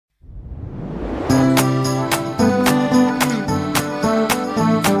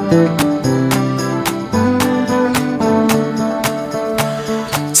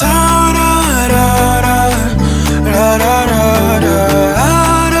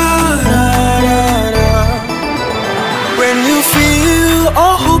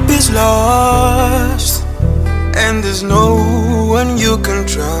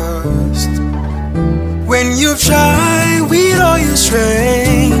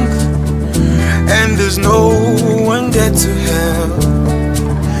there's no one there to help.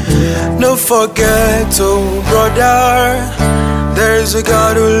 No forget, oh brother, there's a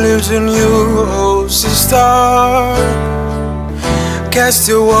God who lives in you, oh sister. Cast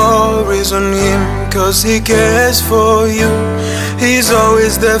your worries on him, cause he cares for you. He's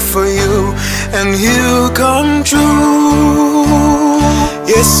always there for you, and he'll come true.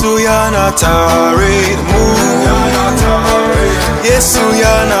 Yesu yana Tarè mu, Yesu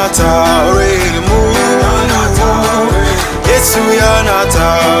yana Tarè mu, Yesu yana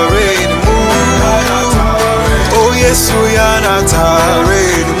Tarè mu, oh Yesu yana Tarè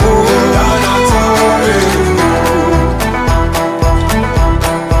mu.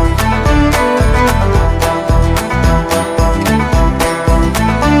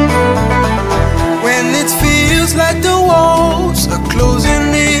 When it feels like the walls are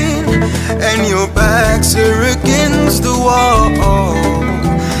closing in and your backs are against the wall,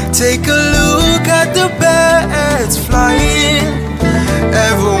 take a look at the birds flying.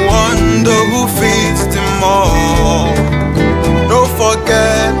 Ever wonder who feeds them all? Don't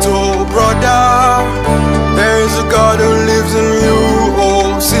forget, oh brother, there's a God who lives in you,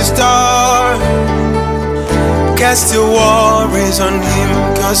 oh sister. Cast your worries on him,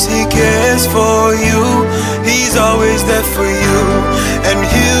 cause he cares for you. He's always there for you, and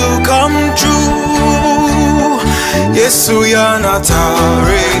he'll come true. Yesu yana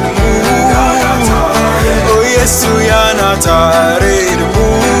Tarè mu, oh Yesu yana Tarè mu,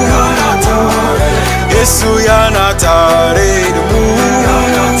 Yesu yana Tarè mu,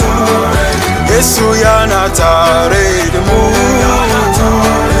 Yesu yana Tarè mu.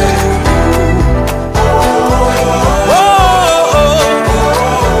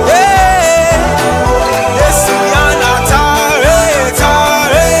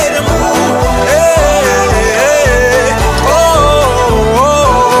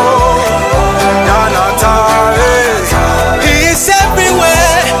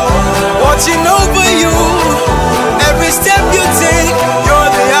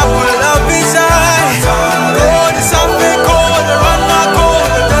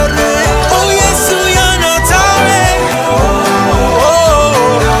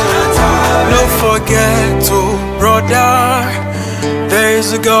 Brother, there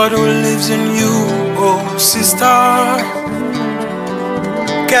is a God who lives in you, oh sister.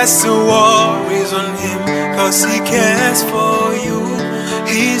 Cast your worries on him, cause he cares for you.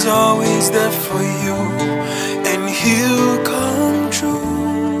 He's always there for you.